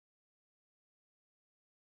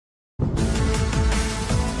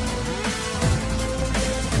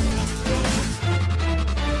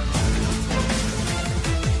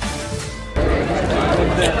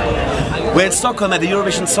We're in Stockholm at the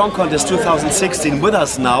Eurovision Song Contest 2016. With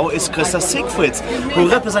us now is Krista Siegfrids, who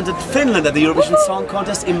represented Finland at the Eurovision Song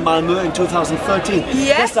Contest in Malmö in 2013.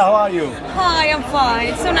 Yes. Krista, how are you? Hi, I'm fine.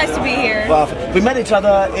 It's so nice to be here. Well, we met each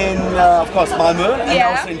other in, of course, Malmö and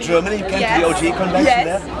also in Germany. You came to the OG convention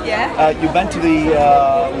there. Yeah. You went to the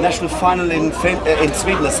national final in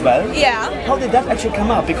Sweden as well. Yeah. How did that actually come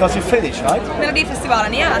up? Because you finished, right?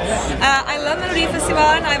 Melodifestivalen, yeah. I love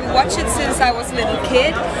Melodifestivalen. I've watched it since I was a little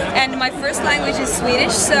kid, and my first language is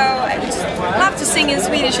Swedish, so I just love to sing in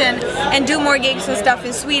Swedish and do more gigs and stuff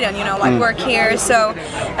in Sweden, you know, like work here. So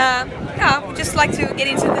yeah, I just like to get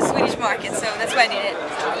into the Swedish market, so that's why I did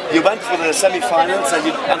it. You went for the semi-finals and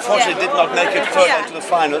you unfortunately did not make it further into the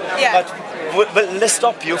final. Yeah. But let's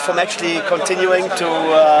stop you from actually continuing to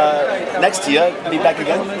next year, be back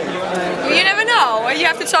again? Well, you never know. You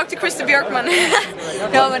have to talk to Krista Björkman.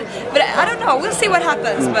 No, but I don't know. We'll see what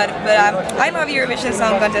happens. But I love Eurovision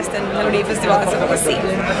Song Contest and Melodifestivalen, so we'll see.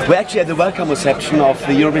 We're actually at the welcome reception of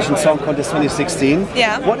the Eurovision Song Contest 2016.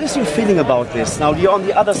 Yeah. What is your feeling about this? Now you're on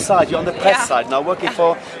the other side, you're on the press side now, working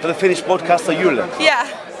for the Finish Broadcaster YLE. Yeah.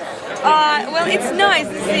 Well, it's nice.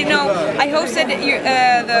 You know, I hosted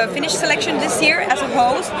the Finnish selection this year as a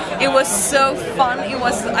host. It was so fun.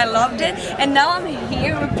 I loved it. And now I'm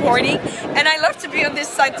here reporting, and I love to be on this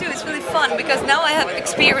side too. It's really fun because now I have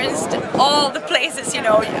experienced all the places. You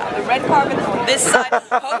know, the red carpet on this side,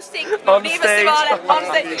 hosting on stage, on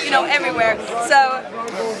stage, you know, everywhere. So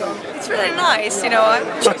it's really nice. You know,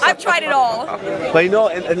 I've tried it all. But you know,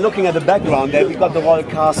 and looking at the background there, we've got the Royal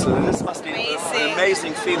Castle, and this must be an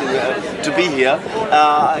amazing feeling to be here.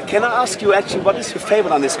 Can I ask you actually, what is your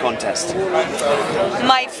favorite on this contest?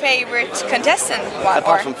 My favorite contestant?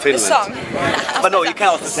 Apart from Finland. The song. But no, you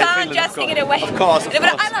can't also say So I'm Finland, just singing it away. Of course. But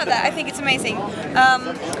I love that. I think it's amazing.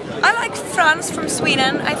 I like Franz from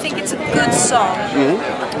Sweden. I think it's a good song.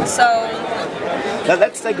 So... Now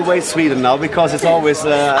let's take away Sweden now, because it's always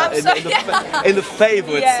in the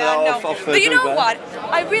favorites of but you know what?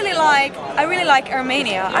 I really like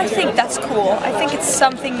Armenia. I think that's cool. I think it's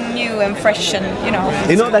something new and fresh, and you know.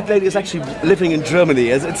 You know that lady is actually living in Germany.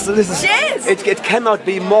 It cannot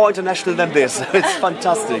be more international than this. It's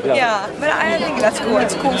fantastic. Yeah, but I think that's cool.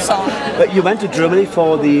 It's a cool song. But you went to Germany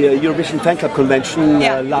for the Eurovision Fan Club convention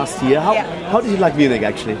last year. How did you like Munich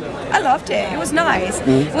actually? I loved it. It was nice.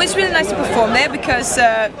 It was really nice to perform there because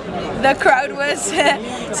the crowd was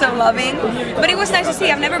so loving. But it was nice to see.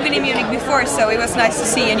 I've never been in Munich before, so it was nice to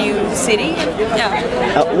see a new city.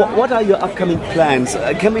 Yeah. What are your upcoming plans?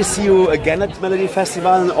 Can we see you again at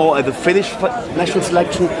Melodifestivalen or at the Finnish national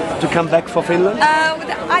selection to come back for Finland?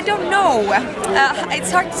 I don't know.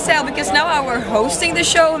 It's hard to say because now we're hosting the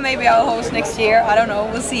show. Maybe I'll host next year. I don't know.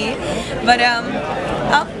 We'll see. But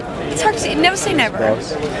it's hard to say. Never say never.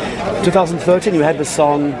 2013, you had the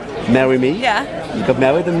song "Marry Me." Yeah. You got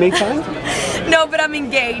married in the meantime? No, but I'm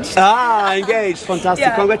engaged. Ah, engaged. Fantastic.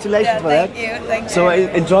 Yeah. Congratulations for that. Thank you. Thank you. So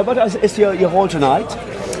enjoy. What is your whole tonight?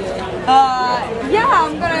 Yeah,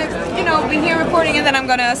 I'm gonna, be here recording, and then I'm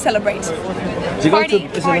gonna celebrate. Is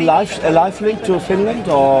it a live link to Finland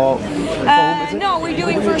or? No, we're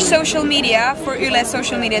doing for social media, for YLE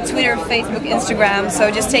social media, Twitter, Facebook, Instagram.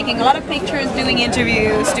 So just taking a lot of pictures, doing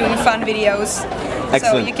interviews, doing fun videos.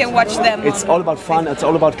 Excellent. So you can watch them. It's all about fun, it's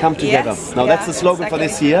all about come together. Yes, now that's the slogan for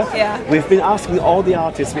this year. Yeah. We've been asking all the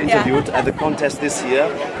artists we interviewed at the contest this year,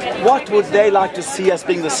 what would they like to see as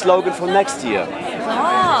being the slogan for next year?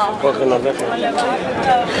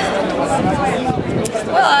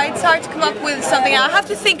 Well, it's hard to come up with something. I have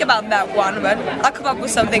to think about that one, but I'll come up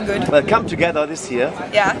with something good. Well, come together this year.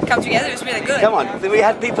 Yeah, come together is really good. Come on, we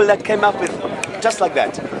had people that came up with just like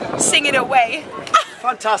that. Sing it away.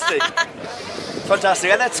 Fantastic.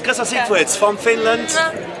 Fantastic. And that's Krista Siegfrids from Finland,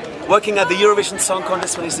 working at the Eurovision Song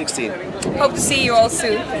Contest 2016. Hope to see you all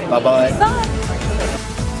soon. Bye-bye. Bye.